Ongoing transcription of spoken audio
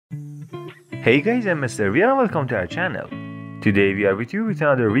Hey guys, I'm Mr. V and welcome to our channel. Today we are with you with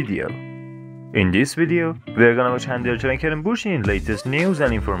another video. In this video, we are gonna watch Hande, Erçel and Kerem Bursin's latest news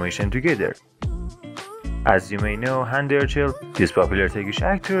and information together. As you may know, Hande Erçel, this popular Turkish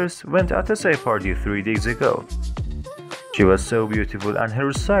actress, went at a side party 3 days ago. She was so beautiful and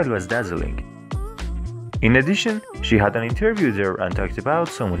her style was dazzling. In addition, she had an interview there and talked about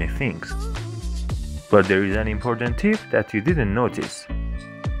so many things. But there is an important tip that you didn't notice.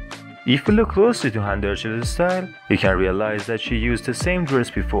 If you look closely to Hande Erçel's style, you can realize that she used the same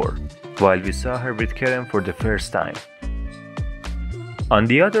dress before, while we saw her with Kerem for the first time. On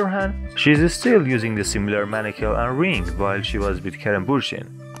the other hand, she is still using the similar mannequin and ring while she was with Kerem Bursin.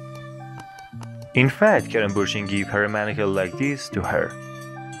 In fact, Kerem Bursin gave her a mannequin like this to her,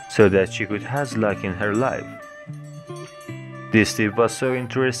 so that she could have luck in her life. This tip was so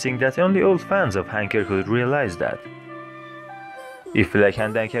interesting that only old fans of Hande could realize that. If you like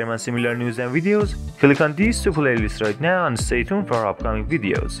Hande and Kerem and similar news and videos, click on these two playlists right now and stay tuned for our upcoming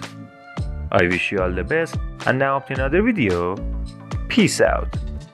videos. I wish you all the best, and now up to another video. Peace out.